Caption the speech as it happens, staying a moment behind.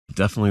It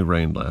definitely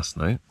rained last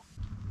night.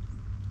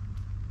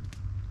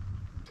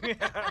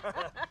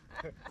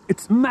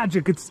 It's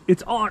magic,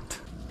 it's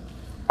art.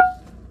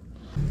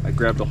 I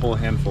grabbed a whole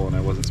handful and I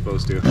wasn't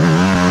supposed to.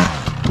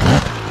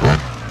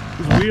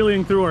 He's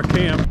wheeling through our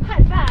camp.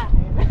 High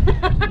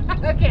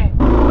five. Okay.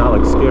 Not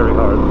like scary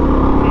hard.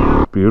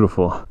 Yeah.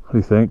 Beautiful. What do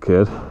you think,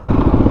 kid?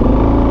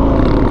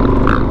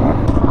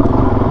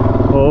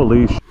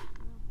 Holy sh**.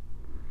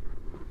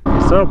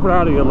 So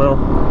proud of you,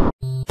 Lil.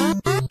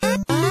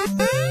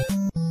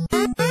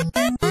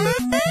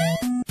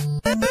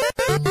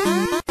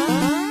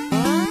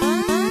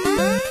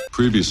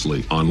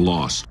 Previously on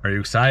Lost. Are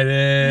you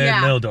excited,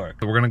 Yeah. Lil Dork?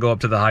 We're gonna go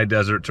up to the high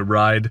desert to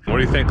ride. What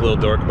do you think, Lil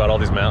Dork, about all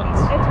these mountains?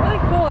 It's really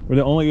cool. We're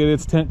the only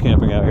idiots tent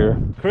camping out here.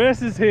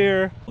 Kris is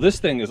here. This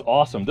thing is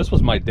awesome. This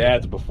was my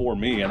dad's before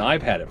me, and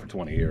I've had it for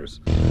 20 years.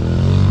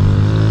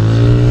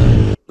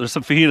 There's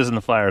some fajitas in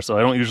the fire, so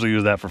I don't usually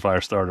use that for fire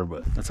starter,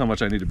 but that's how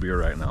much I need a beer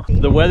right now.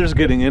 The weather's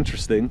getting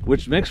interesting,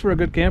 which makes for a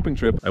good camping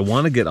trip. I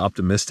want to get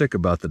optimistic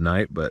about the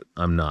night, but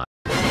I'm not.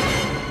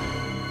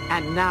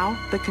 And now,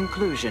 the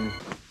conclusion.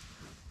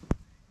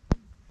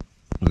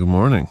 Good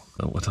morning.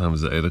 What time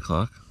is it, 8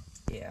 o'clock?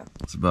 Yeah.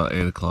 It's about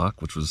 8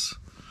 o'clock, which was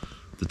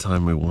the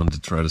time we wanted to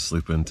try to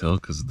sleep in till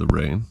because of the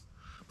rain.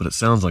 But it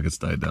sounds like it's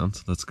died down,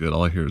 so that's good.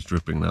 All I hear is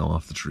dripping now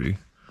off the tree.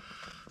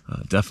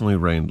 Definitely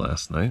rained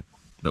last night.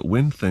 That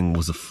wind thing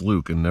was a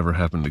fluke and never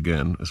happened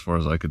again, as far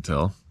as I could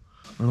tell.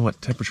 I don't know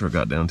what temperature it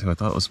got down to. I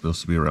thought it was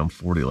supposed to be around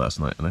 40 last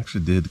night, and I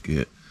actually did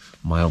get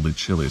mildly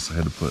chilly, so I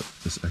had to put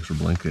this extra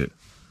blanket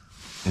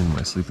in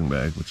my sleeping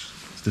bag, which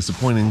is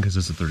disappointing because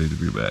it's a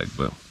 30-degree bag,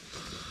 but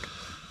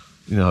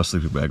you know how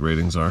sleeping bag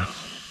ratings are.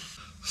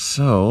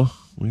 So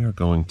we are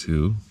going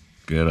to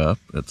get up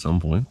at some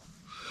point,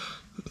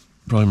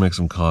 probably make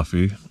some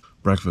coffee,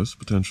 breakfast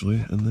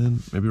potentially, and then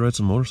maybe ride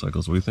some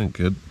motorcycles. What do you think,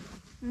 kid?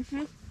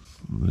 Mm-hmm.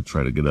 I'm gonna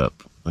try to get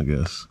up, I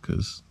guess,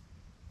 because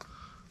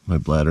my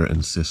bladder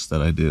insists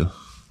that I do.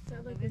 So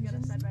look, we've got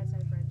a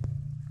side-by-side friend.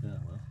 Yeah,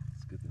 well,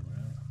 it's a good thing we're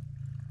out.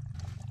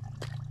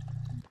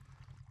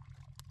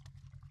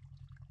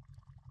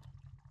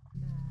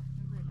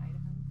 Remember in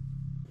Idaho?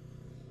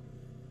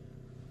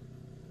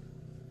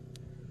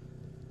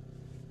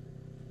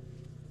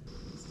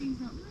 Steve's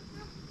not with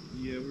us?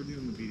 Yeah, we're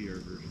doing the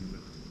BDR version of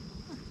it.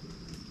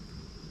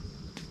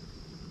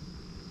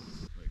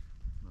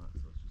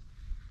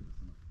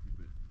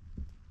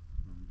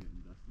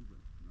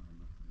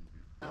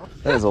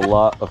 That is a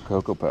lot of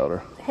cocoa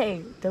powder.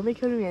 Hey, don't make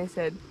fun of me, I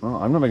said. Oh,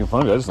 I'm not making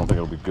fun of you. I just don't think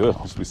it'll be good.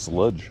 It'll just be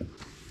sludge.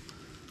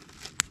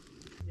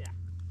 Yeah.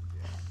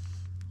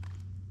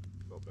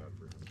 Felt bad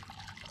for him.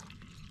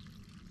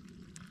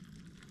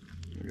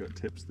 We got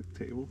tips the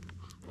table.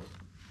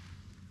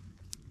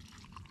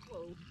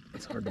 Whoa.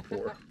 It's hard to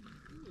pour.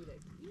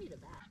 You need a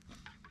bath.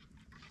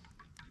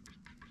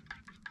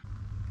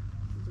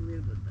 It's a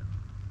real good though.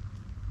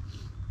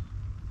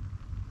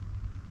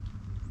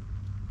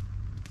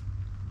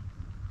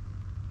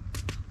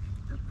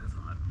 That's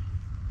hot.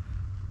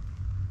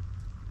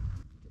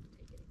 Didn't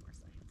take any more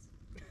science.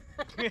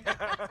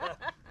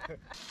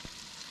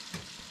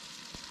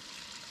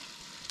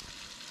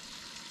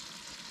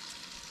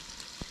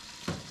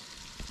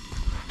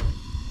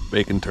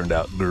 Bacon turned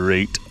out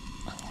great.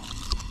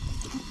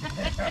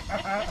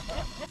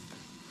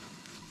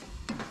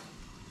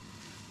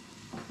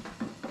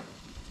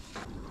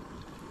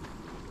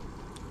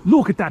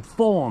 Look at that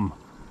form.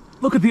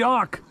 Look at the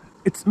arc.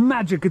 It's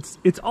magic.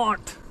 It's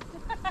art.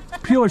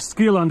 Pure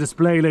skill on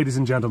display, ladies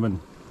and gentlemen.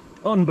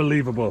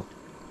 Unbelievable.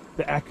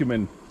 The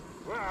acumen.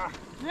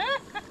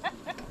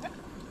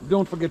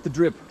 Don't forget the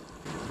drip.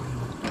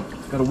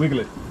 Gotta wiggle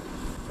it.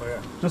 Oh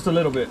yeah. Just a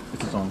little bit.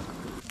 It's a song.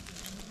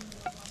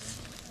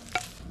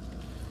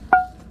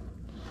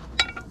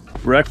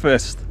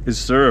 Breakfast is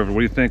served. What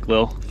do you think,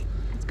 Lil?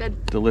 It's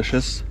good.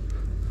 Delicious.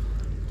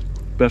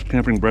 Best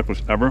camping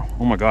breakfast ever.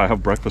 Oh my god, I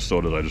have breakfast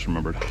sodas, I just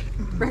remembered.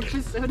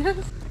 Breakfast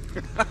sodas?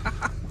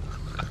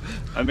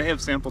 I may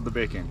have sampled the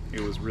bacon.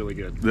 It was really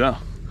good. Yeah.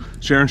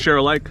 Share and share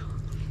alike.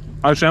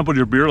 I sampled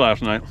your beer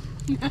last night.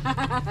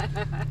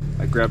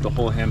 I grabbed a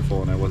whole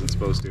handful and I wasn't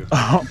supposed to.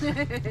 I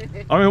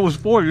mean, it was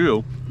for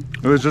you.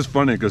 It was just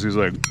funny because he's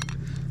like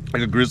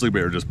a grizzly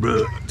bear, just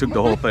took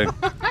the whole thing.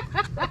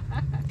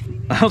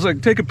 I was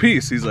like, take a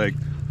piece. He's like,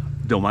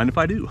 don't mind if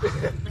I do.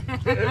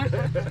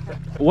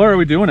 What are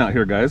we doing out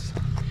here, guys?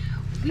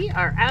 We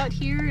are out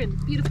here in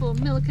beautiful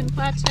Milliken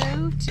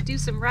Plateau to do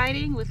some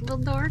riding with Lil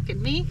Dork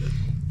and me,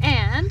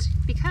 and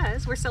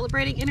because we're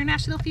celebrating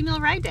International Female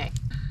Ride Day.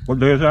 What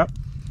day is that?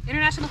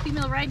 International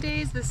Female Ride Day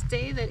is this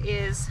day that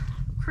is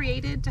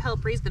created to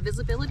help raise the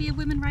visibility of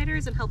women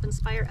riders and help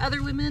inspire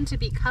other women to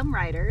become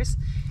riders.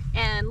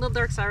 And Lil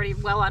Dork's already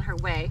well on her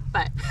way,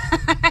 but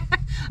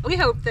we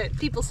hope that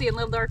people seeing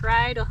Lil Dork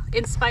ride will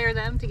inspire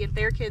them to get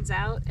their kids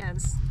out and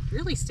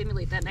really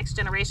stimulate that next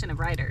generation of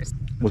riders.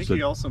 I think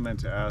he also meant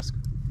to ask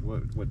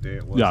what day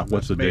it was. Yeah, and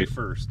what's that's the May date?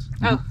 1st.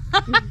 Oh,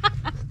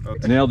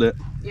 Okay. Nailed it.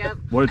 yep.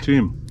 What a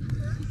team.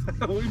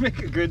 We make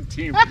a good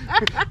team.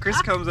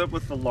 Kris comes up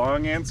with the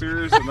long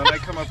answers and then I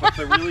come up with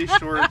the really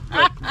short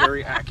like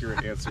very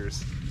accurate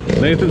answers.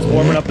 Nathan's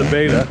warming up the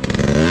beta.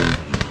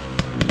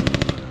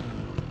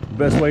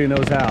 Best way he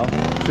knows how.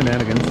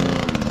 Shenanigans.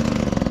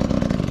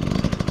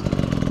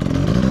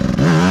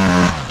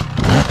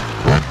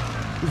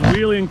 He's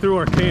wheeling through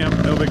our camp,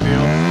 no big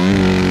deal.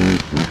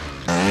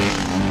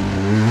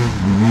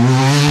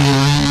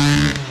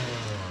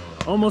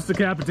 Almost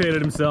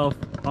decapitated himself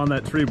on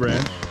that tree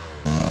branch.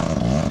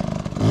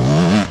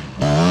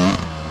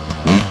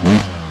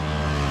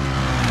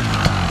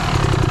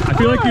 I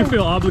feel like you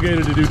feel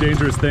obligated to do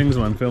dangerous things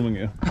when I'm filming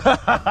you.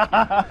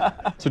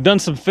 So done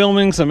some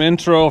filming, some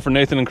intro for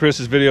Nathan and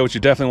Chris's video, which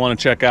you definitely want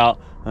to check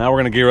out. Now we're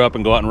gonna gear up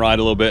and go out and ride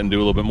a little bit and do a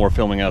little bit more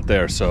filming out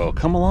there. So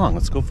come along,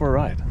 let's go for a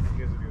ride.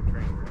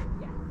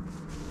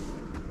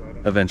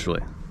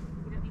 Eventually.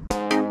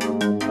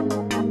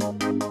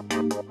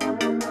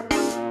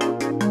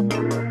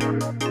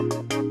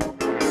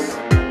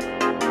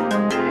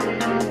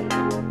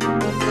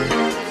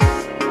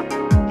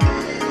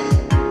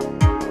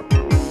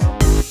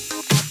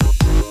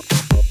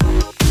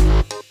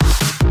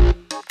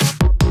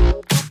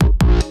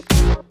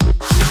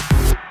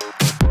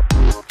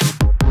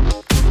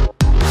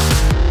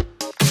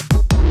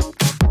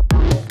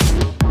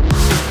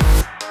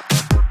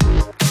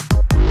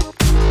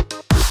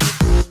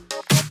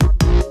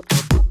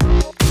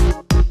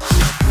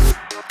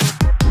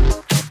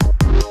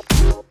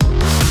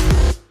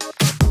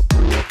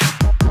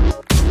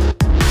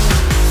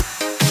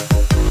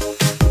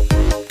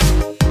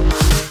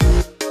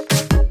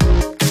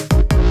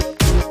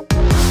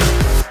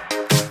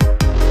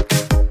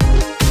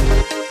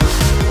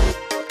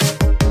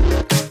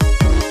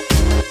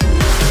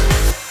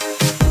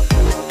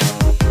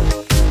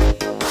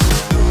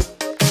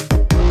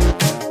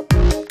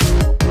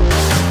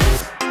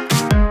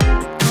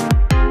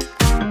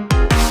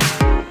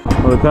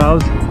 The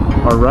cows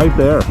are right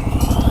there.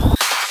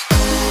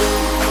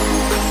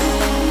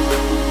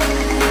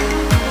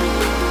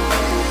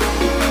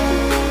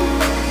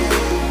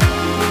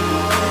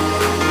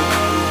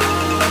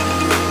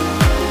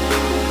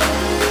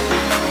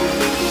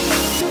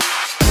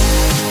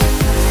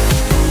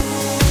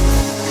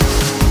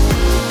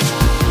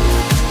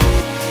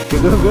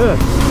 You're doing good.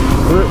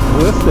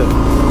 Twist it.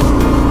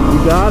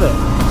 You got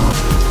it.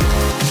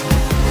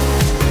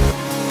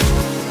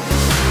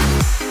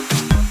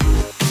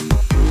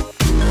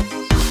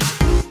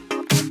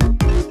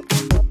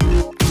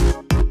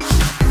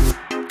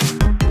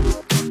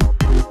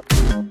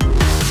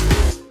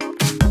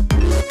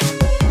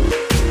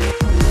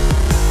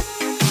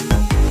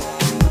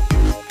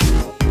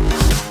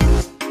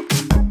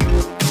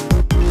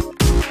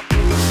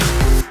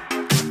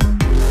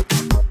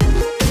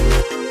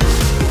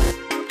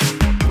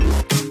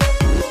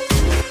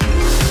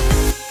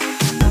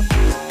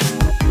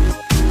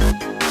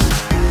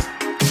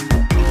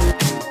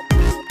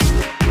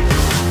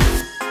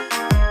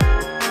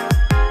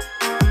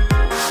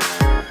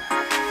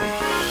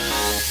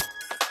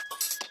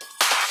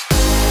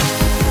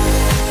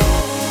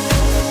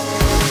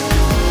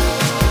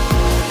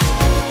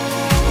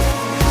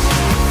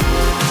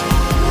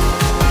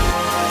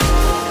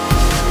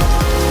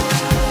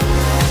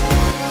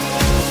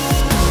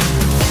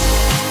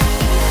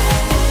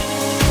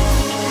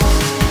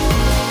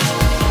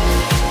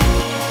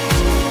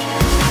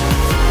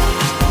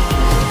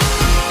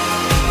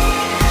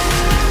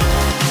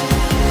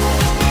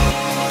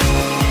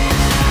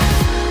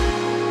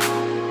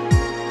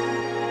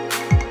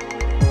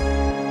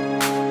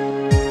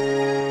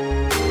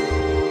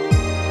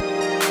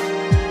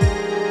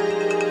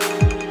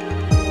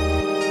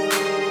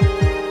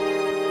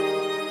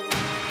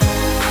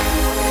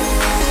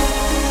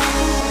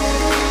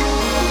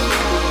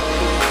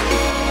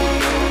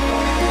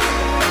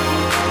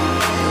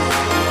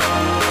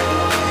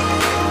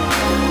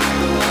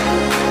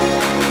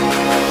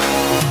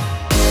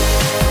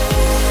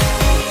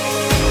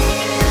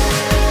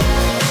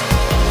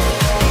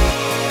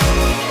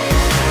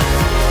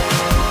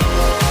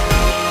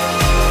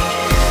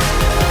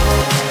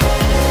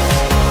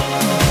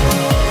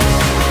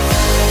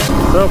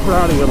 So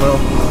proud of you,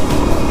 Lil.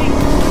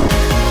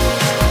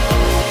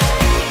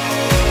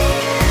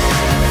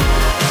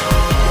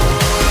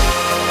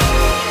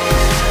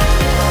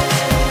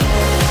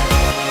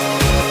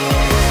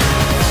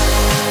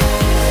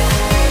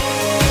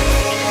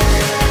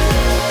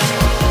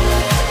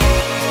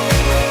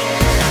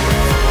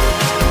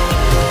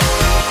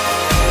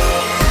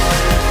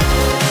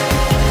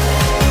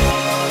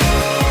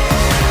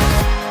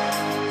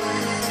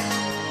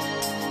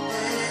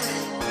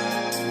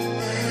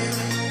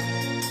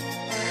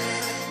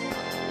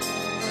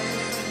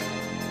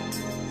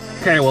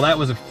 Okay, well that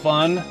was a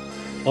fun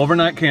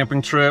overnight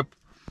camping trip,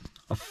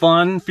 a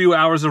fun few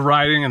hours of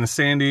riding in the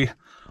sandy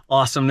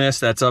awesomeness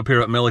that's up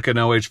here at Milliken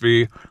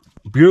OHV.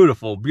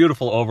 Beautiful,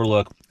 beautiful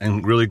overlook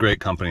and really great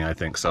company, I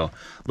think. So,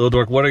 Lil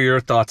Dork, what are your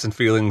thoughts and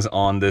feelings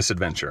on this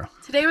adventure?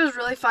 Today was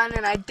really fun,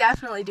 and I'd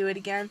definitely do it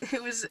again.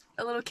 It was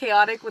a little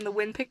chaotic when the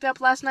wind picked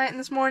up last night and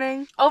this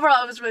morning.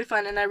 Overall, it was really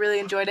fun, and I really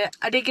enjoyed it.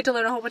 I did get to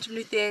learn a whole bunch of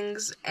new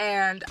things,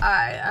 and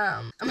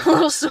I'm a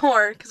little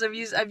sore because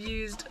I've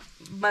used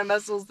my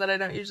muscles that I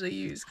don't usually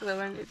use because I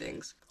learned new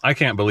things. I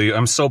can't believe,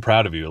 I'm so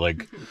proud of you.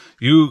 Like,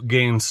 you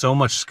gained so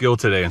much skill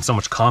today and so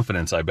much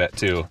confidence, I bet,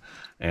 too.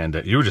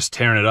 And you were just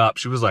tearing it up.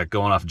 She was like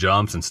going off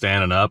jumps and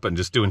standing up and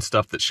just doing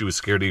stuff that she was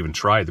scared to even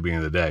try at the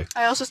beginning of the day.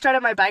 I also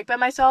started my bike by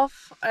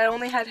myself. I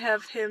only had to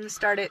have him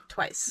start it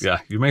twice. Yeah,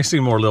 you may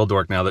see more Lil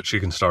Dork now that she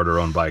can start her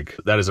own bike.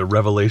 That is a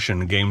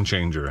revelation game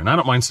changer. And I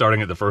don't mind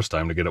starting it the first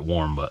time to get it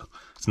warm, but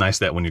it's nice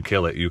that when you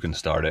kill it, you can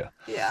start it.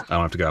 Yeah. I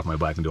don't have to get off my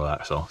bike and do all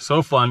that.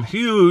 So fun.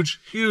 Huge,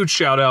 huge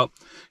shout out.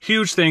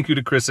 Huge thank you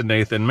to Kris and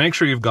Nathan. Make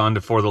sure you've gone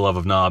to For the Love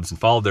of Knobs and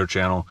followed their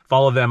channel.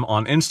 Follow them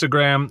on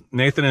Instagram.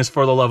 Nathan is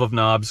For the Love of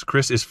Knobs.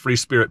 Kris is Free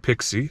Spirit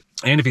Pixie.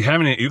 And if you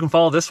haven't, you can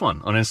follow this one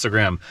on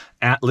Instagram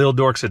at Lil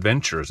Dork's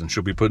Adventures, and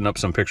she'll be putting up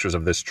some pictures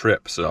of this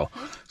trip. So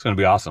it's going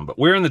to be awesome. But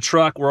we're in the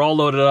truck. We're all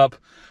loaded up.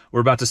 We're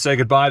about to say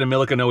goodbye to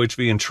Milliken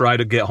OHV and try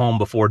to get home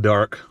before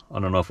dark. I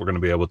don't know if we're going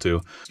to be able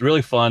to. It's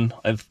really fun.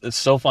 It's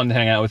so fun to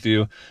hang out with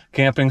you.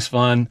 Camping's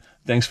fun.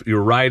 Thanks for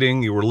your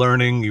riding. You were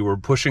learning. You were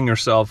pushing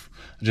yourself.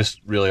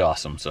 Just really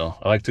awesome. So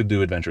I like to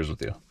do adventures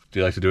with you. Do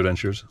you like to do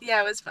adventures?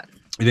 Yeah, it was fun.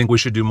 You think we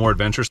should do more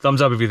adventures?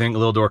 Thumbs up if you think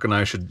Lil Dork and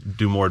I should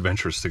do more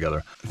adventures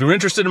together. If you're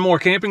interested in more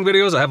camping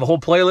videos, I have a whole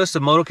playlist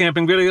of moto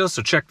camping videos,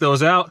 so check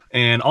those out.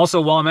 And also,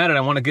 while I'm at it,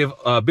 I want to give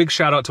a big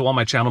shout out to all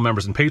my channel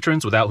members and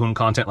patrons, without whom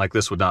content like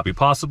this would not be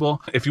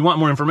possible. If you want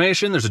more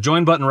information, there's a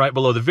join button right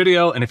below the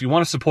video. And if you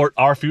want to support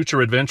our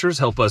future adventures,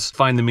 help us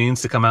find the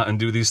means to come out and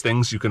do these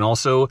things, you can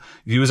also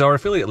use our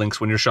affiliate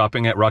links when you're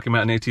shopping at Rocky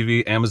Mountain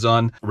ATV,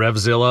 Amazon,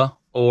 Revzilla,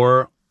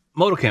 or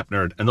Motocamp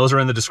Nerd, and those are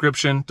in the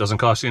description. Doesn't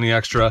cost you any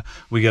extra.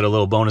 We get a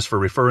little bonus for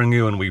referring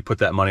you, and we put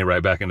that money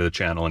right back into the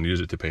channel and use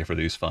it to pay for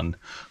these fun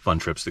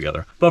trips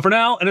together. But for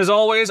now, and as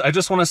always, I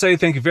just want to say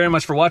thank you very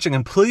much for watching,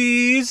 and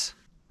please...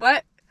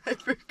 What? I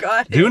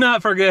forgot it. Do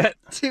not forget...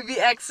 to be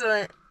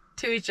excellent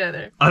to each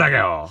other.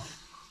 Adios.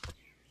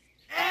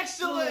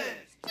 Excellent!